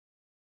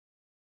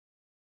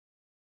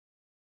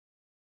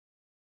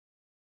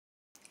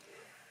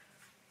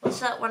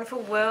What's up,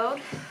 wonderful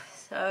world?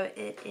 So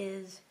it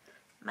is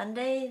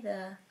Monday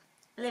the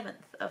 11th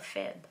of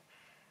Feb,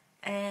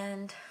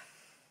 and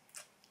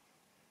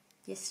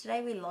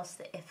yesterday we lost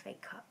the FA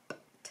Cup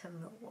to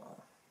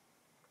Millwall.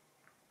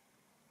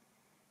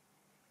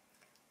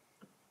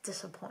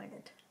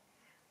 Disappointed.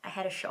 I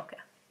had a shocker.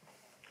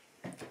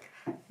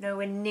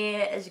 Nowhere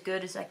near as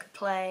good as I could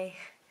play,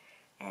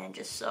 and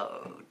just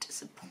so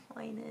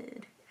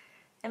disappointed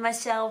in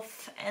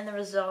myself and the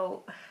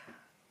result.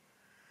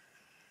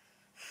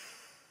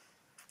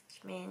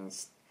 Which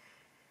means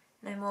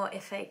no more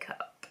FA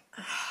Cup.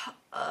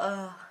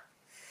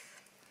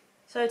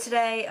 So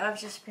today I've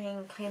just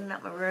been cleaning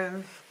up my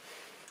room.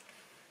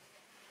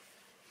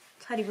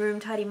 Tidy room,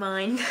 tidy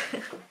mind.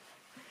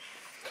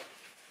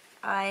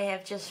 I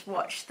have just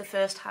watched the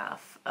first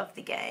half of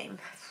the game.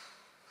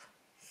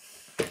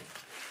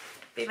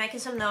 Been making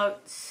some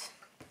notes,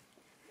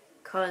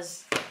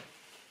 because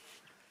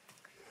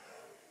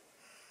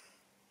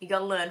you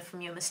gotta learn from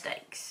your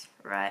mistakes,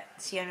 right?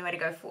 It's the only way to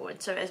go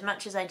forward. So as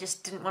much as I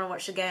just didn't want to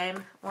watch the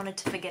game, wanted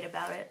to forget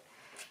about it,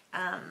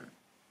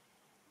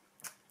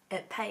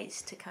 it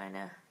pays to kind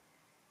of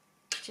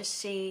just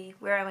see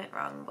where I went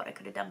wrong, what I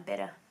could have done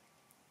better.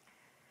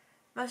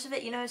 Most of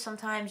it, you know,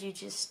 sometimes you're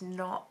just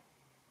not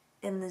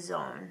in the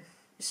zone.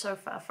 So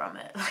far from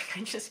it. Like,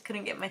 I just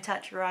couldn't get my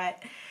touch right.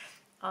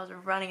 I was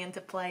running into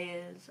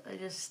players.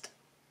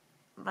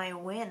 My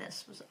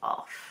awareness was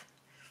off.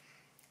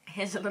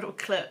 Here's a little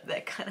clip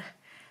that kind of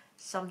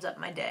sums up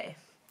my day.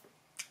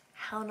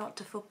 How not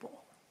to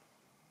football.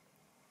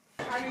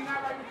 Great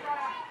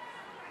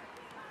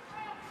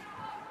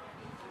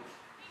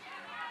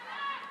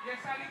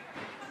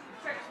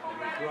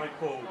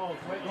ball. Oh,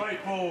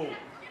 great ball.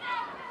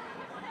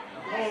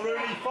 Oh,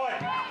 Rooney,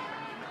 fight.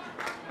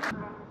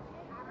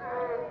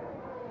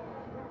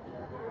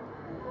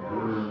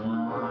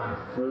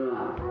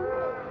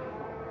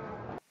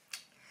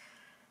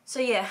 So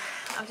yeah,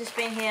 I've just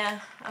been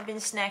here, I've been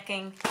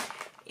snacking,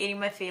 eating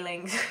my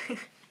feelings.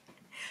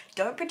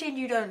 Don't pretend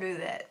you don't do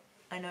that.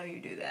 I know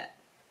you do that.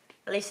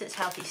 At least it's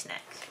healthy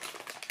snacks.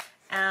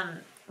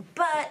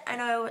 But I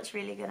know what's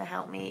really going to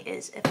help me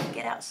is if I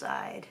get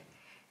outside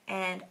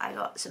and I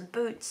got some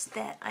boots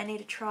that I need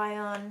to try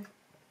on,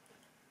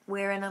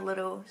 wearing a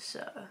little,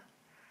 so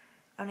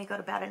only got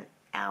about an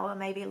hour,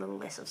 maybe a little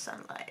less of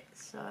sunlight.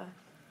 So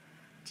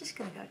just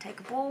going to go take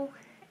a ball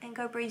and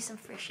go breathe some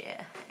fresh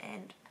air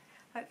and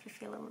hopefully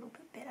feel a little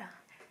bit better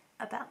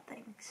about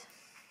things.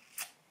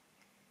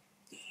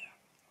 Yeah,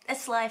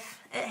 it's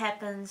life, it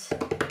happens.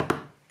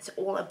 It's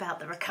all about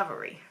the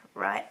recovery,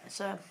 right?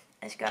 So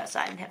let's go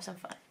outside and have some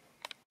fun.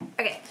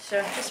 Okay, so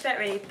I'm just about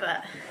ready,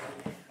 but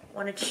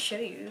wanted to show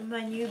you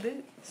my new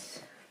boots.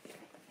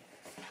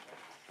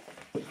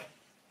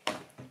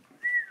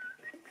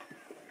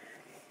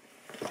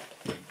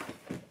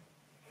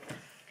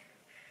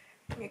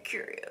 Your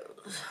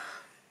Curios.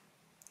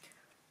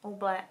 All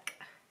black.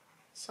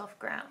 Soft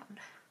ground.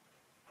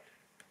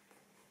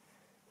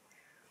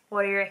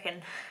 What do you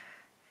reckon?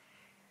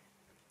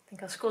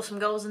 Think I'll score some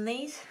goals in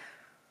these?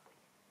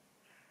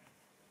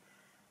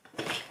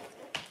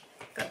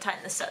 Gotta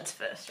tighten the studs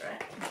first,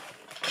 right?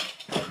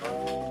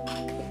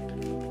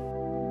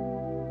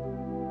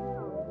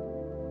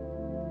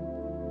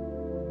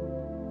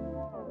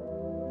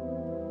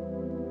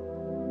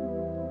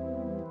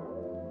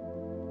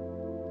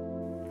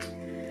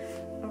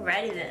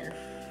 Alrighty then,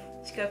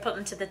 let's go put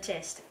them to the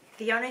test.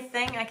 The only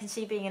thing I can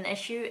see being an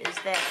issue is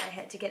that I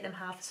had to get them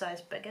half a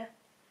size bigger.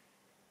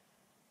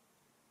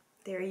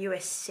 They're a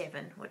US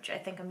 7, which I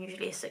think I'm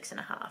usually a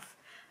 6.5.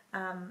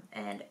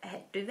 And I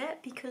had to do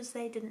that because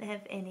they didn't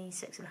have any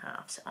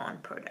 6.5s on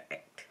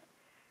product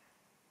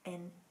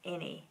in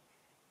any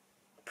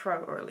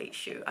pro or elite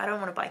shoe. I don't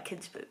want to buy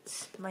kids'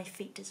 boots. My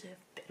feet deserve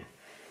better.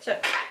 So,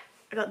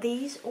 I got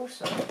these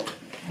also.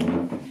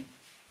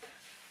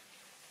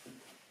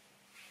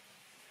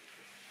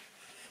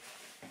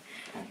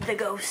 The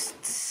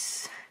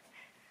Ghosts.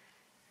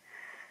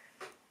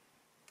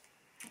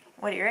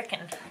 What do you reckon?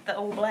 The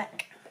all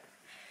black.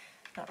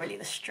 Not really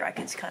the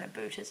strikers kind of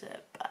boot, is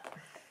it? But,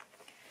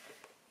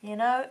 you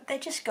know, they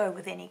just go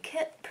with any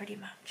kit, pretty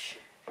much.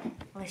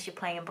 Unless you're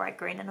playing in bright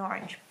green and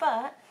orange.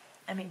 But,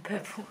 I mean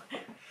purple.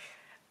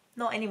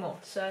 Not anymore.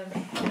 So,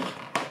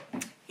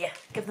 yeah,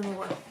 give them a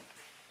whirl.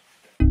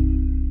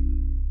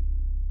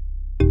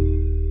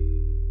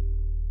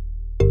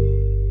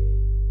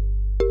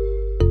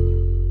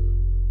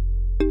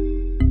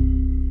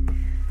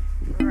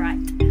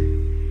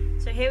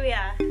 Here we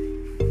are,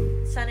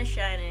 the sun is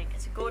shining,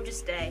 it's a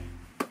gorgeous day.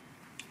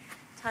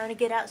 Time to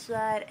get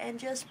outside and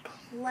just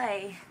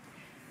play.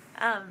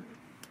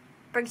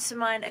 Brings to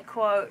mind a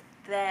quote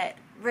that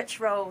Rich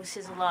Roll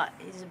says a lot.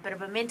 He's a bit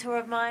of a mentor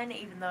of mine,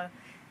 even though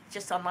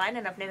just online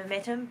and I've never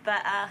met him.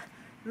 But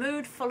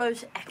mood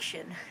follows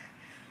action.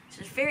 So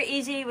it's very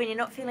easy when you're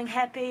not feeling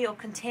happy or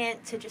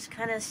content to just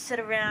kind of sit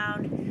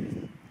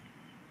around,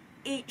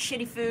 eat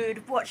shitty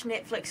food, watch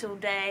Netflix all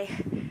day,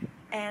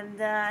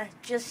 and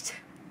just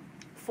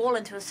fall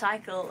into a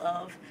cycle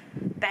of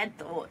bad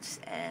thoughts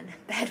and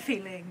bad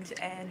feelings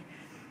and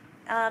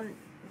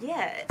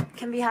yeah, it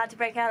can be hard to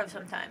break out of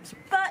sometimes.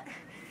 But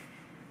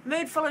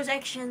mood follows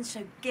action,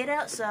 so get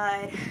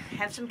outside,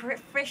 have some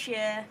fresh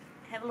air,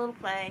 have a little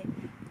play,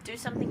 do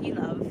something you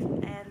love,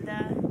 and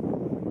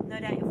no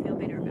doubt you'll feel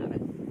better about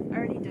it. I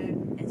already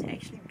do. It's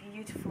actually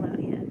beautiful out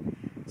here.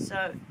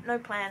 So, no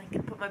plan,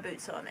 gonna put my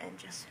boots on and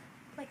just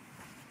play.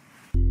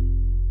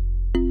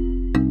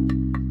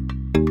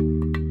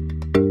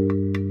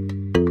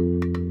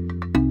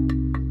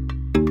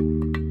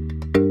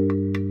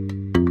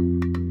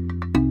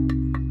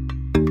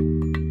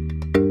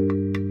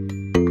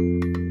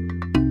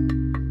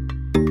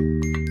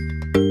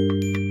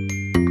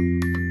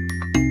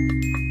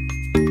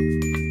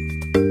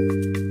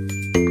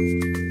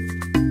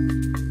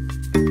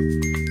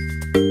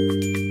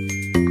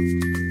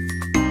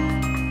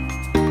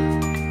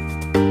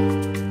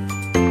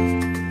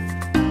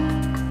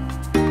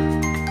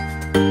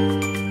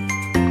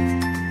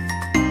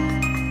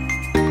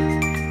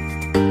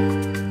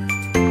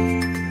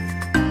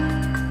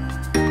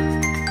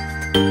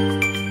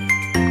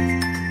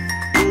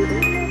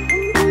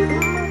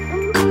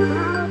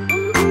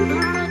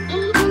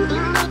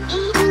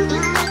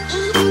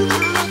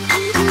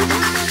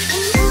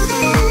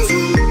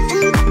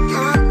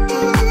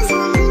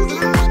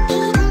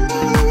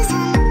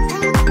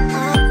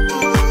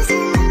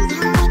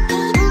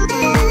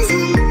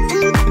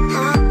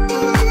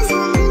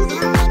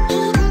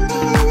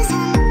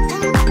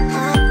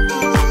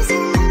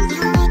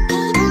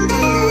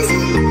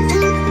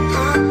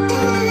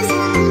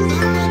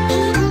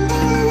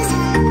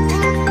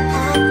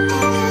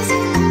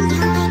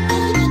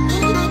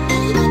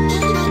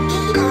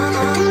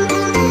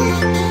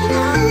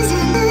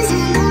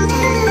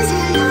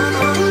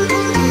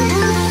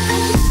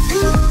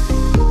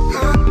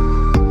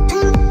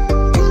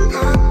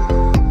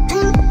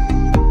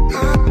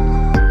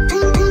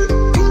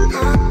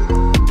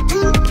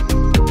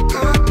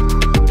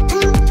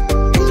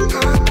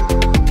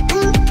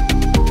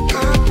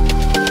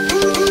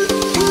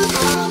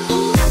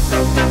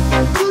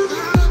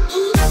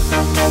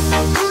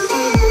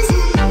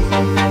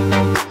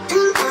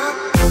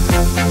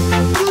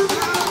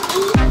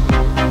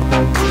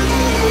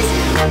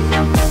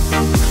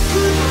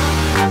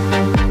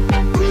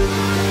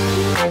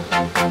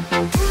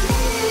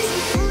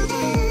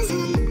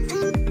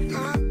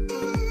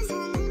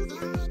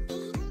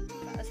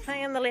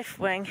 Left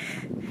wing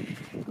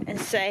and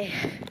say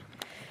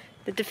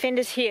the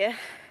defender's here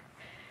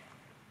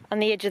on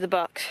the edge of the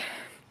box.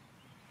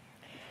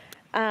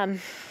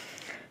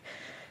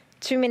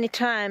 Too many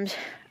times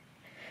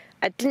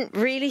I didn't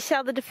really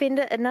sell the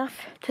defender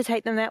enough to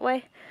take them that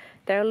way.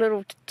 They're a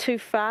little too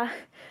far,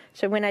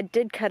 so when I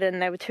did cut in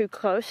they were too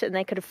close and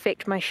they could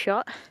affect my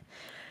shot.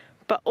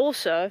 But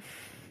also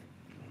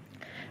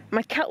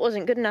my cut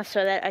wasn't good enough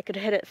so that I could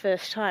hit it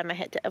first time. I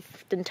had to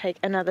often take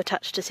another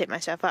touch to set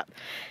myself up,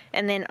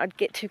 and then I'd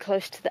get too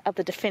close to the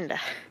other defender.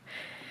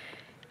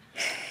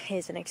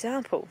 Here's an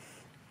example.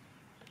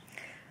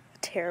 A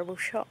terrible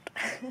shot.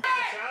 Come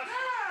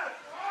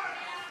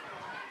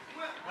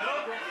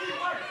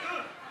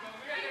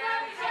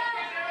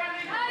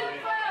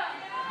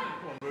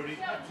on, Rudy.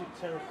 Absolutely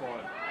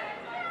terrifying.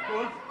 Go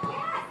on.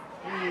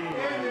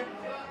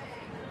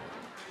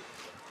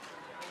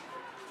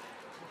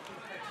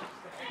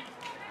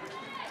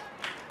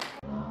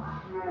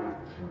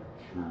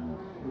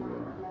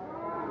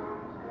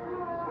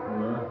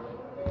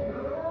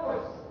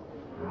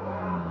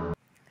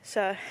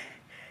 So,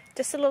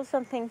 just a little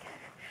something.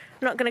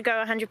 I'm not going to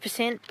go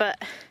 100%,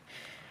 but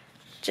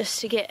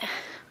just to get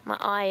my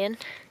eye in,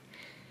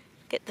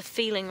 get the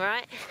feeling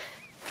right.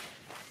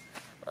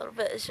 A little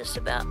bit is just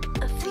about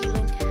a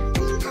feeling.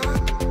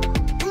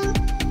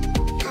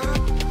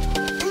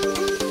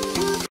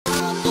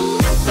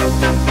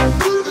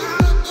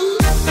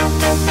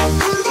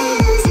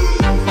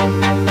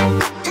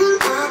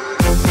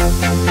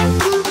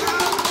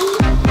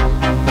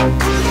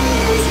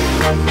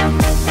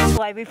 That's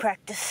why we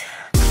practice.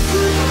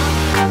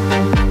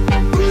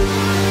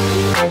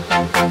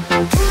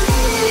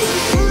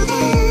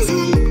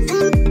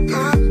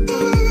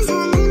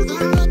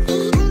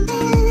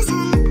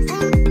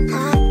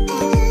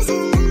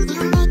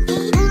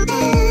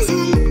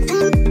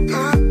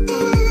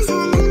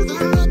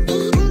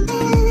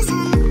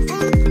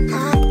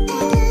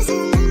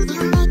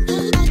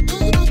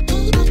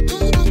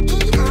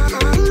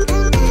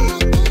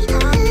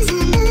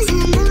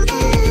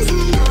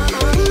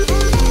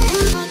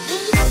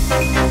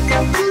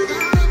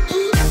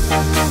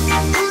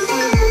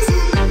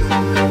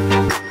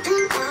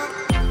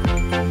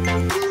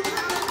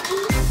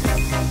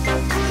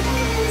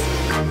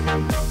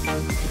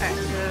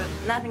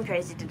 Nothing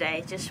crazy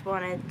today, just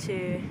wanted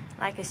to,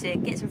 like I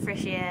said, get some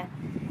fresh air,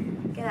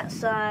 get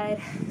outside,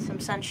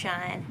 some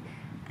sunshine,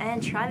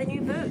 and try the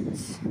new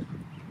boots.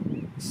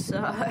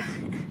 So,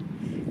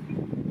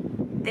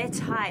 they're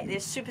tight, they're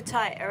super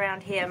tight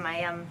around here.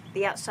 My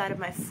the outside of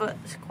my foot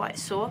is quite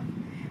sore,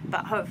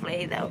 but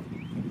hopefully they'll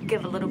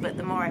give a little bit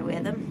the more I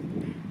wear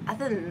them.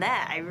 Other than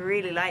that, I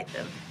really like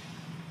them.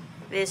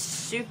 They're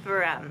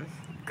super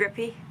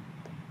grippy,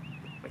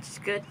 which is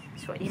good.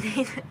 It's what you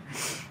need.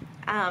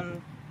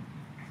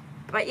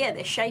 But yeah,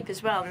 their shape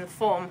as well and the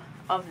form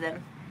of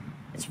them,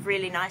 it's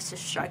really nice to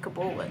strike a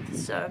ball with.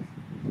 So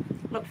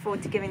look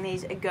forward to giving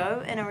these a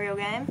go in a real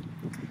game.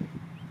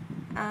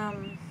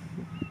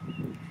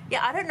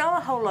 Yeah, I don't know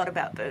a whole lot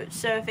about boots,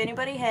 so if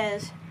anybody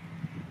has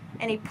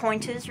any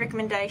pointers,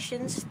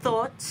 recommendations,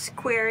 thoughts,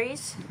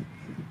 queries,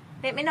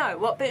 let me know.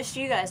 What boots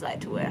do you guys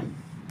like to wear?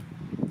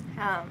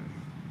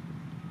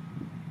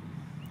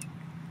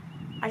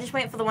 I just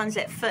went for the ones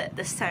that fit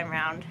this time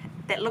round,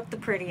 that look the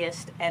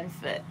prettiest and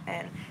fit,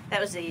 and that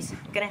was these.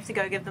 I'm gonna have to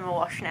go give them a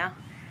wash now,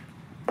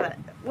 but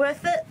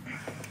worth it.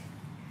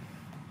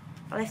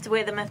 I'll have to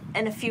wear them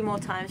in a few more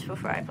times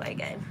before I play a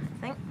game, I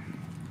think.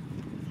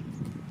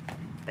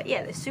 But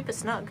yeah, they're super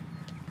snug,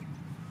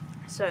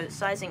 so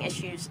sizing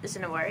issues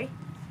isn't a worry,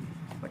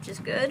 which is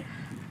good.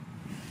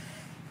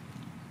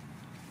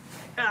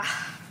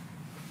 Ah,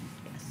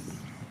 yes.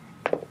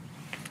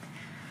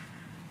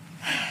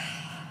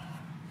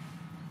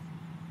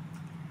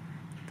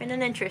 Been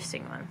an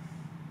interesting one.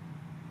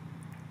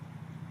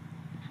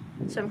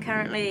 So I'm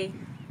currently,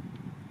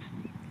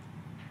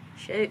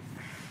 2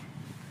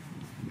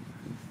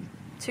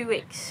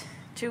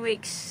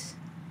 weeks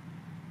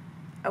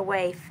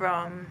away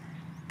from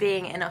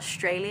being in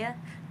Australia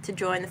to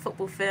join the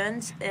Football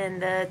Ferns in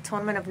the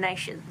Tournament of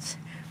Nations,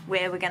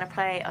 where we're going to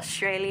play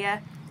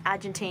Australia,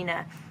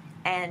 Argentina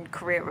and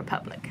Korea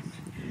Republic,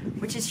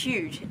 which is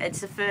huge.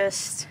 It's the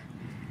first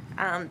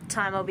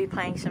time I'll be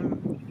playing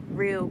some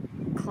real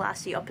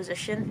classy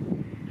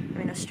opposition. I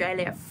mean,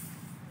 Australia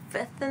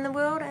 5th in the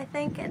world, I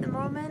think, at the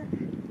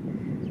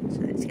moment,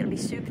 so it's going to be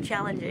super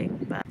challenging.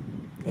 But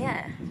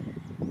yeah,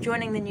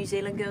 joining the New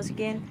Zealand girls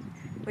again,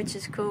 which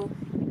is cool.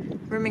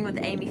 Rooming with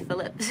Amy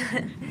Phillips.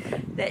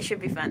 That should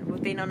be fun.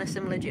 We've been on a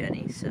similar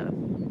journey, so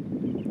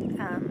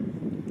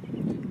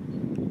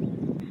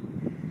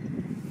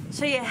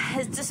yeah,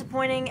 as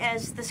disappointing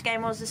as this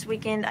game was this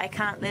weekend, I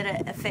can't let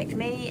it affect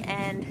me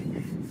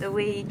and the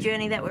wee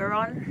journey that we're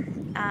on.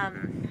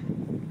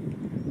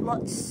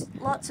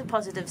 Lots of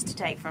positives to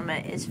take from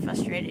it, as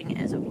frustrating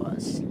as it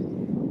was.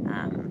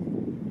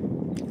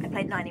 I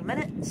played 90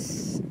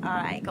 minutes,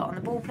 I got on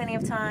the ball plenty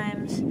of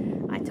times,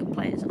 I took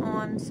players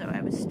on, so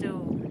I was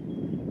still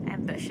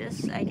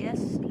ambitious, I guess.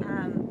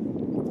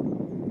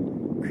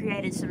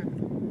 Created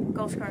some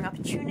goal scoring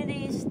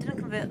opportunities, didn't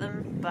convert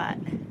them, but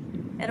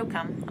it'll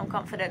come. I'm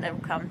confident it'll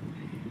come.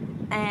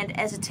 And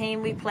as a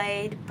team, we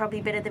played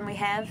probably better than we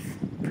have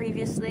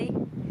previously.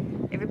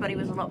 Everybody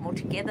was a lot more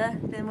together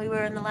than we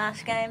were in the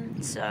last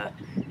game, so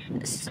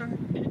some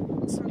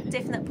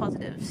definite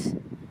positives.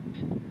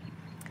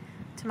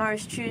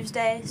 Tomorrow's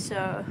Tuesday,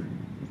 so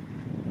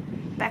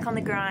back on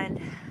the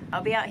grind.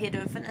 I'll be out here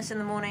doing fitness in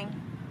the morning,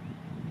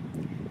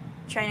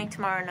 training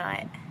tomorrow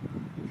night.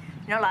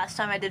 You know, last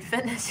time I did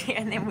fitness here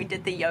and then we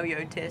did the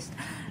yo-yo test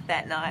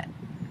that night.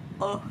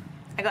 Oh,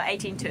 I got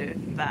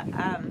 18.2, but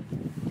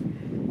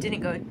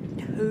didn't go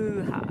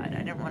too hard. I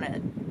didn't want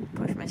to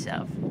push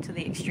myself to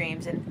the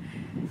extremes and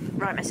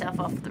write myself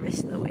off for the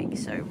rest of the week.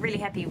 So really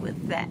happy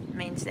with that. It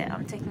means that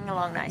I'm ticking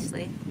along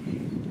nicely.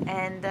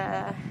 And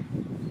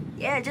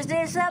yeah, just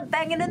need to start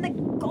banging in the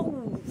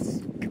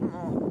goals. Come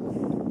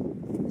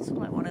on. That's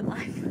all I want in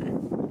life.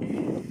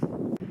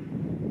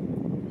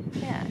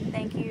 Yeah,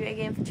 thank you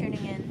again for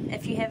tuning in.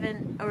 If you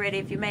haven't already,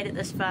 if you made it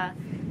this far,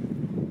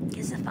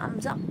 give us a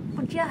thumbs up,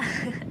 would ya?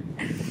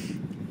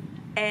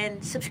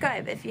 And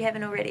subscribe if you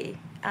haven't already.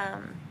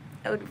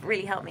 It would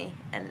really help me,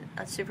 and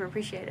I'd super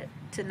appreciate it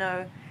to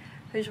know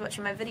who's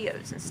watching my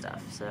videos and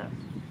stuff. So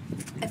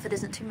if it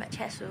isn't too much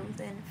hassle,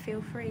 then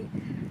feel free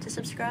to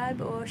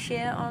subscribe or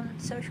share on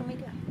social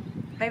media.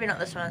 Maybe not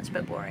this one, it's a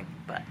bit boring,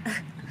 but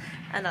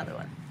another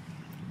one.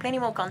 Plenty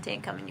more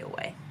content coming your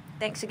way.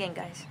 Thanks again,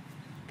 guys.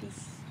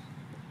 Peace.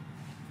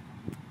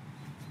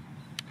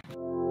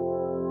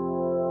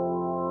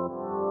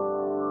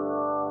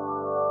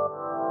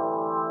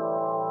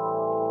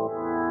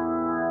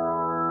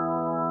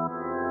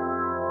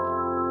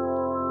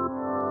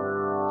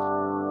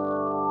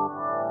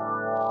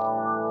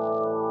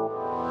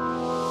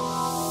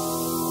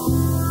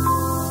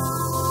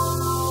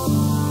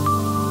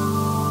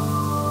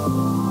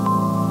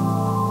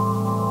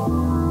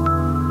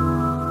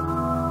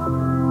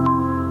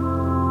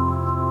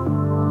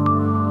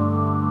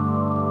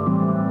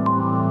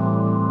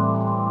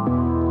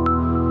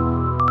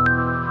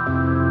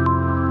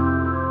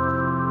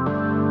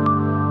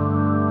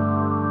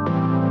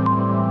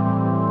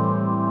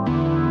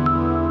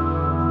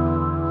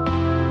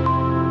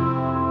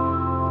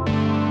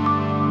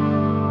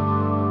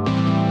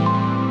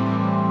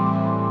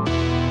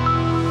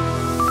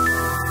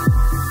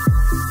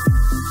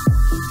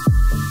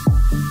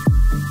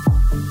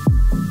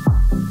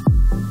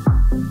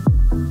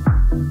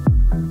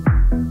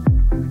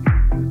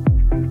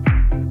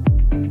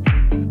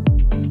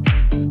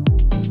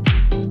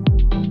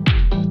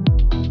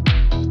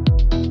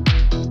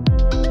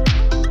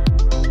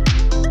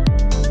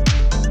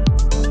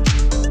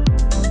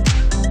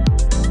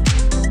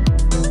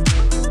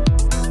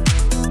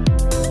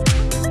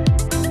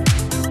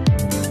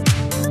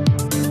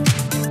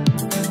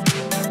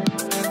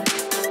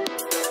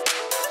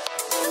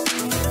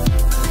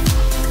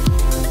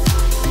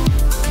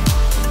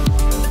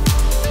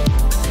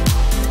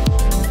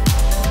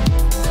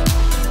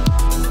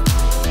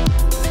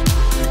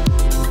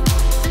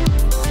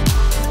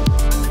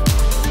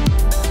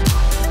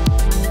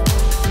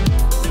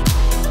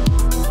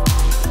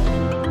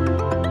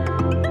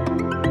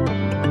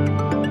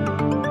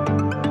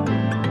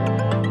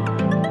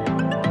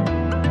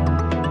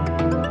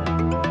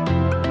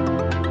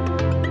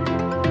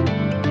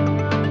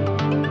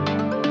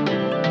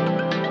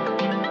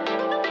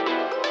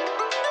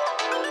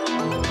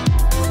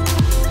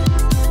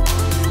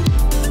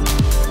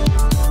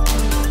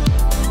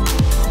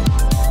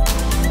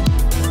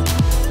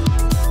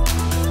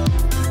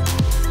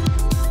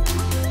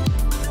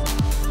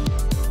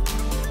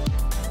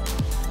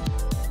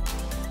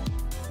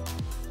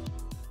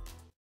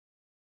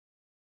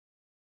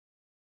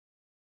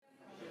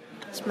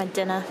 It's my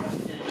dinner.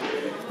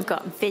 I've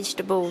got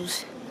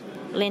vegetables,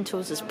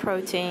 lentils as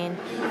protein,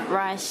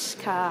 rice,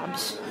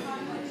 carbs,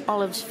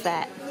 olives,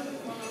 fat,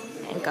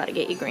 and gotta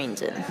get your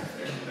greens in.